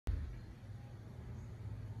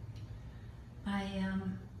I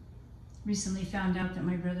recently found out that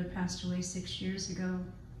my brother passed away 6 years ago.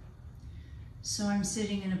 So I'm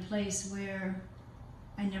sitting in a place where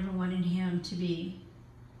I never wanted him to be.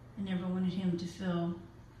 I never wanted him to feel.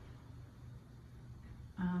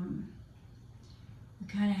 We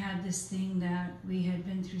kind of had this thing that we had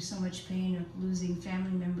been through so much pain of losing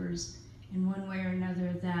family members in one way or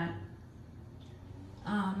another that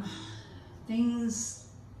things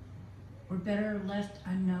were better left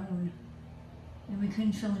unknown, and we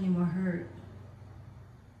couldn't feel any more hurt.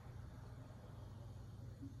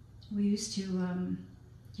 We used to,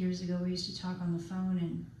 years ago, we used to talk on the phone,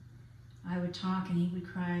 and I would talk and he would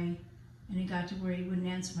cry, and it got to where he wouldn't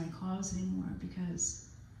answer my calls anymore because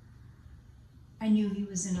I knew he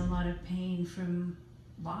was in a lot of pain from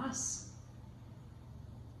loss.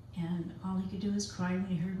 And all he could do was cry when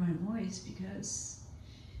he heard my voice because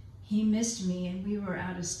he missed me, and we were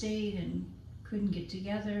out of state and couldn't get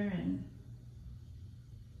together, and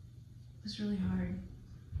it was really hard.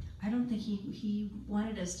 I don't think he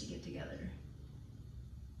wanted us to get together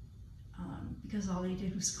because all he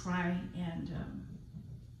did was cry, and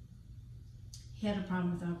he had a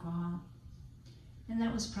problem with alcohol. And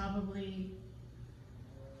that was probably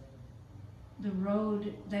the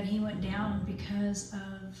road that he went down because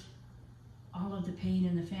of all of the pain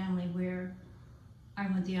in the family, where I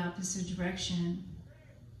went the opposite direction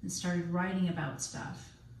and started writing about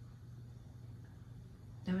stuff.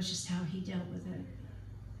 That was just how he dealt with it.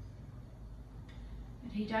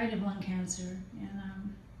 But he died of lung cancer,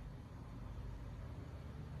 and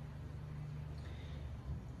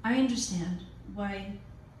I understand why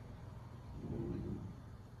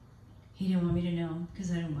he didn't want me to know,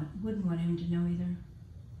 because I wouldn't want him to know either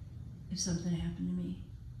if something happened to me.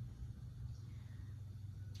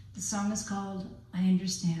 The song is called I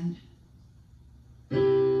Understand.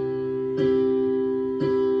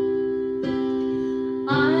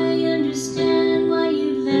 I understand why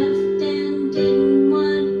you left and didn't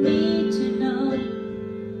want me to know.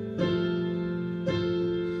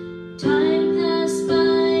 Time passed by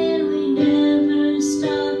and we never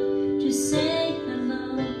stopped to say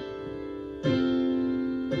hello.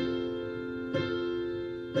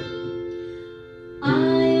 I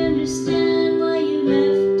understand why you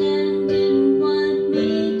left and didn't want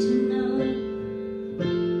me to know.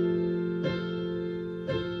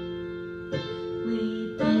 We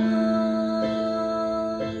both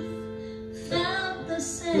felt the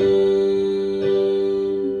same,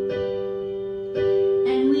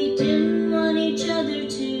 and we didn't want each other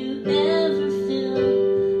to ever feel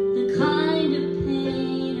the kind of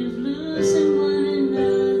pain of losing one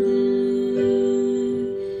another.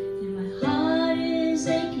 And my heart is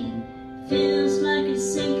aching, feels like it's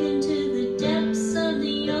sinking to the depths of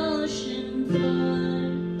the ocean floor.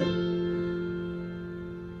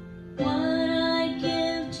 What I'd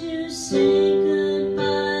give to say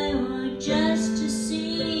goodbye, or just to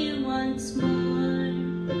see you once more.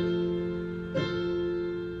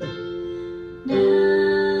 Now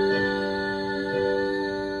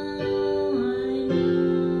I know.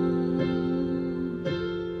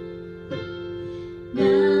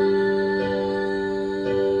 Now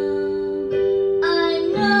I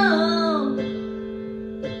know,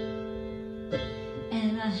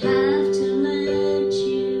 and I have to let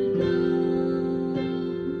you go.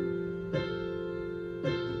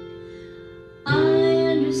 I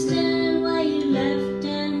understand why you left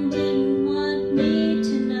and didn't want me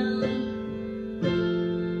to know.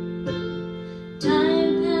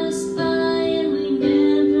 Time passed by and we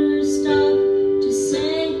never stopped to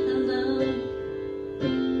say hello.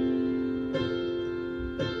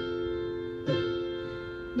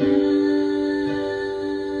 Now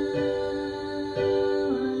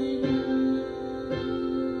I know.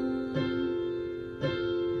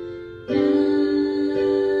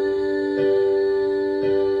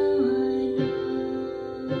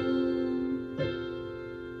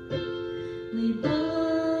 We both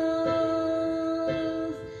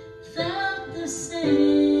felt the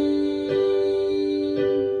same,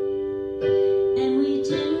 and we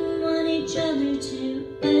didn't want each other to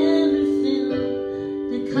ever feel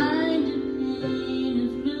the kind of pain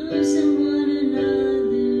of losing one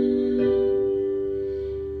another.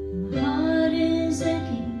 My heart is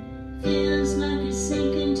aching, feels like it's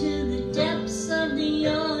sinking to the depths of the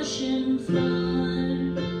ocean floor.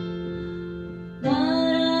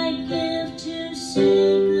 What I'd give to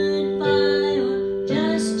say goodbye, or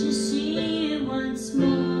just to see you once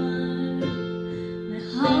more. My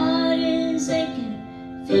heart is aching,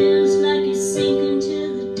 feels like it's sinking to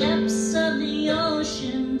the depths of the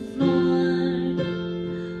ocean floor.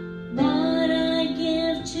 What I'd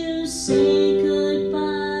give to say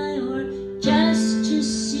goodbye, or just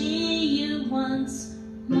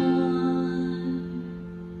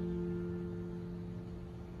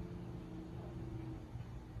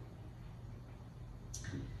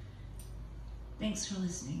Thanks for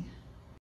listening.